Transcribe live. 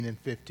and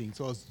 15.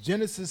 So it's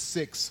Genesis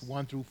 6,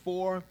 1 through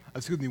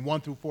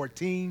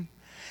 14,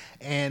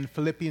 and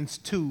Philippians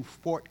 2,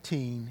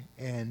 14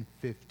 and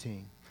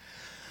 15.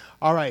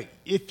 All right,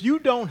 if you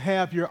don't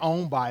have your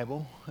own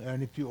Bible,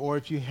 and if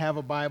you have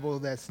a Bible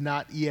that's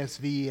not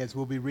ESV, as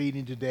we'll be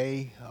reading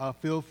today,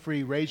 feel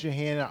free, raise your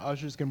hand. Our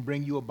ushers can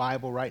bring you a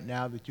Bible right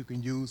now that you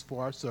can use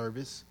for our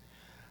service.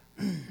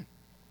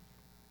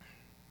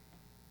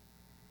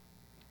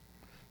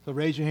 So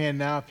raise your hand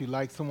now if you'd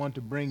like someone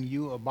to bring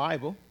you a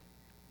Bible.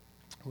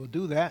 We'll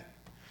do that.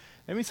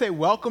 Let me say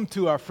welcome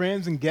to our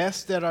friends and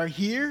guests that are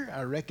here.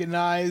 I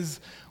recognize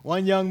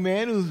one young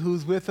man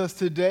who's with us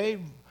today.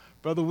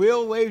 Brother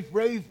Will,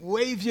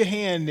 wave your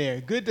hand there.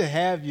 Good to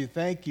have you.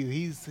 Thank you.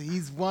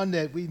 He's one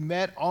that we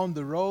met on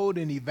the road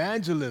in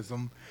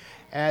evangelism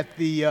at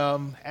the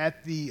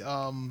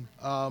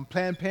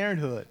Planned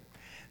Parenthood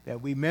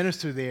that we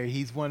minister there.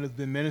 He's one that's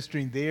been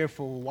ministering there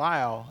for a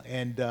while,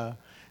 and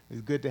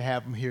it's good to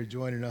have him here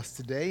joining us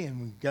today, and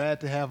we're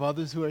glad to have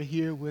others who are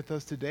here with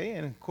us today,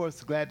 and of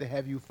course, glad to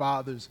have you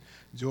fathers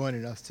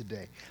joining us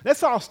today.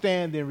 Let's all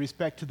stand in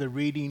respect to the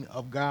reading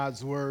of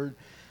God's Word.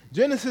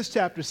 Genesis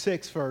chapter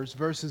 6 first,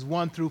 verses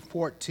 1 through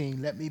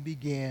 14. Let me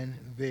begin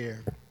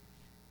there.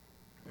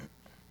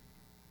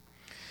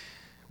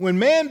 When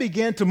man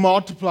began to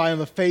multiply on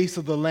the face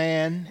of the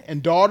land,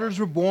 and daughters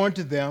were born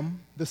to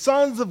them, the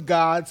sons of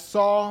God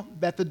saw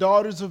that the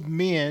daughters of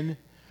men,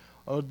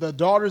 or the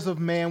daughters of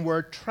man, were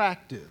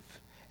attractive,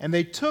 and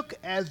they took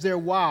as their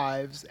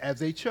wives as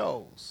they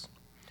chose.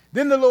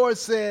 Then the Lord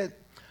said,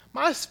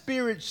 "My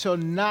spirit shall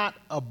not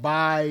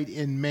abide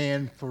in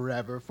man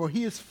forever, for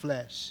he is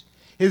flesh.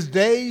 His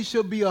days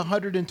shall be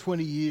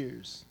 120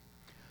 years.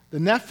 The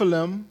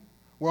Nephilim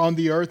were on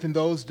the earth in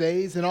those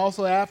days, and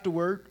also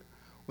afterward,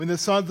 when the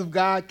sons of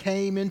God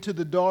came into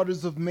the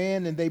daughters of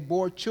men, and they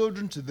bore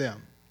children to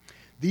them.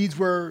 These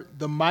were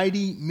the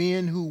mighty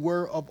men who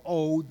were of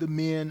old, the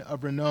men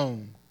of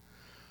renown.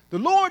 The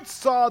Lord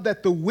saw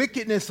that the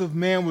wickedness of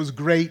man was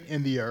great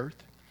in the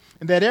earth,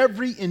 and that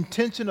every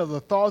intention of the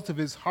thoughts of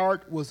his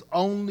heart was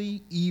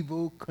only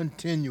evil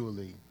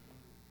continually."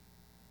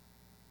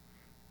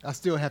 I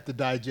still have to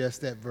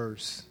digest that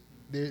verse.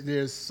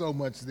 There's so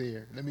much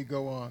there. Let me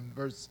go on.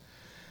 Verse,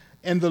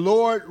 "And the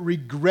Lord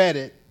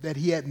regretted that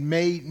he had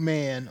made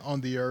man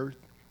on the earth,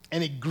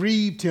 and it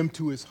grieved him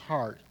to his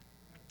heart.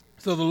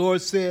 So the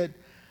Lord said,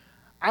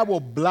 I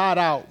will blot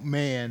out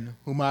man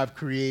whom I have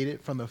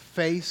created from the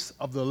face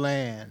of the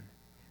land,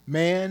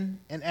 man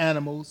and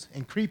animals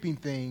and creeping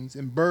things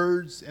and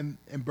birds and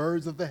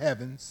birds of the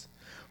heavens,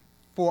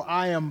 for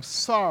I am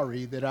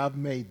sorry that I've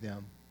made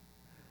them.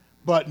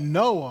 But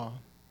Noah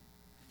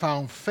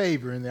found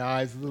favor in the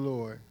eyes of the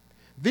Lord.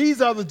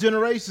 These are the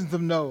generations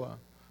of Noah.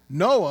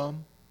 Noah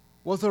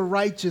was a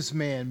righteous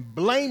man,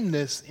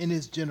 blameless in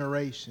his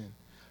generation.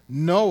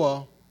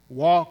 Noah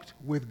walked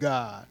with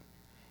God.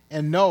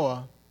 And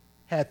Noah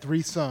had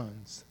 3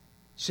 sons,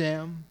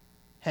 Shem,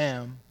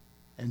 Ham,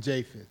 and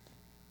Japheth.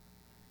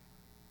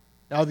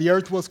 Now the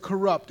earth was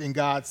corrupt in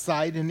God's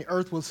sight, and the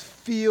earth was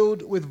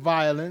filled with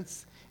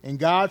violence. And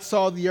God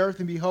saw the earth,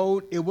 and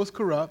behold, it was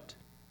corrupt,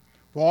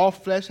 for all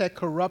flesh had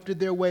corrupted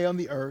their way on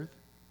the earth.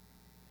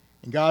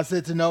 And God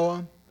said to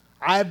Noah,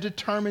 I have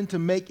determined to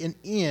make an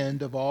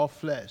end of all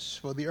flesh,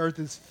 for the earth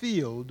is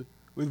filled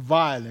with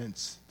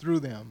violence through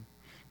them.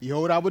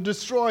 Behold, I will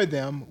destroy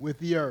them with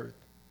the earth.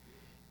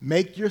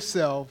 Make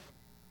yourself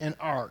an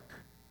ark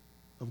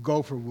of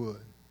gopher wood."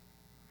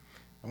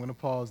 I'm going to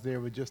pause there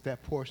with just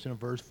that portion of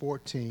verse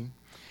 14.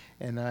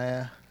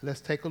 And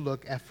let's take a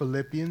look at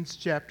Philippians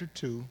chapter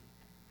 2,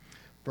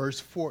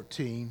 verse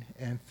 14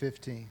 and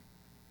 15.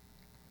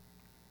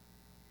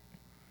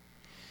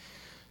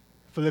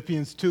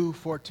 Philippians 2,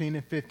 14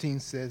 and 15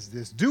 says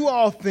this, "Do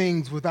all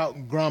things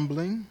without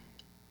grumbling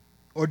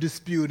or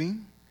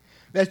disputing,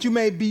 that you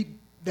may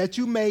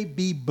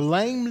be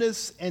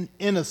blameless and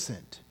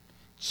innocent,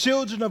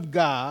 children of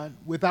God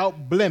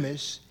without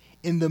blemish,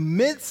 in the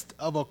midst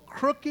of a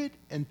crooked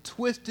and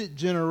twisted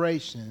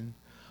generation,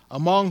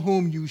 among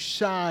whom you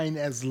shine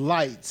as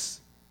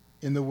lights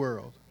in the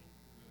world."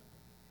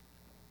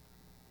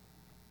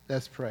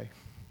 Let's pray.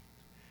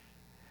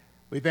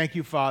 We thank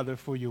you, Father,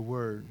 for your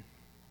word.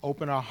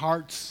 Open our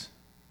hearts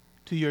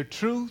to your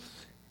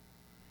truth.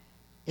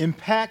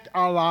 Impact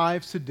our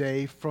lives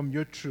today from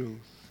your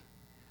truth.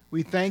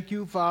 We thank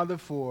you, Father,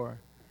 for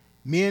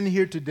men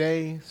here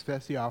today,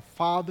 especially our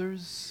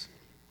fathers,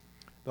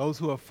 those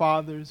who are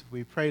fathers.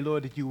 We pray,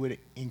 Lord, that you would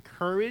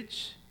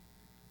encourage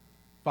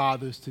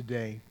fathers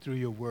today through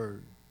your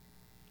word.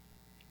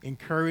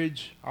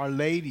 Encourage our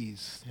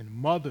ladies and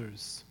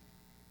mothers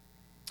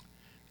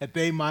that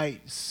they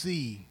might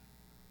see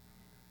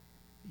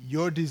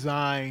your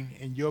design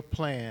and your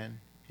plan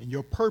and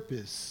your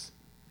purpose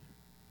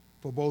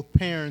for both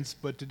parents,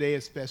 but today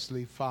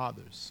especially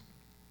fathers.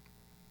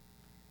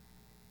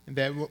 And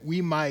that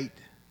we might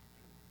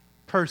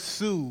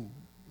pursue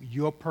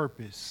your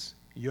purpose,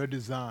 your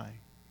design.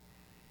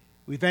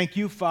 We thank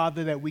you,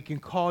 Father, that we can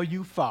call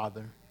you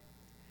Father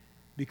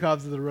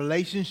because of the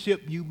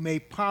relationship you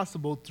made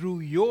possible through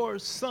your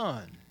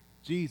Son,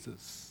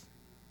 Jesus,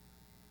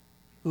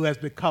 who has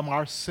become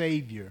our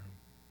Savior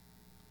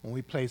when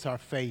we place our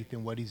faith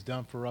in what he's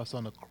done for us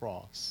on the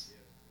cross.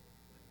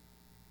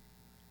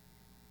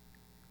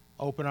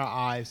 Open our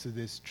eyes to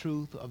this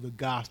truth of the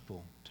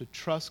gospel, to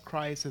trust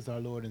Christ as our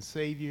Lord and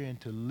Savior, and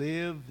to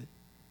live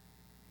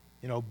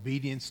in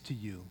obedience to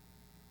you.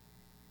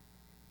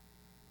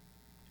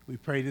 We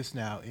pray this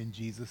now in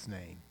Jesus'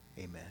 name.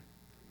 Amen.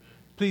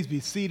 Please be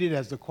seated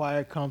as the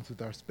choir comes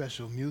with our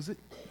special music.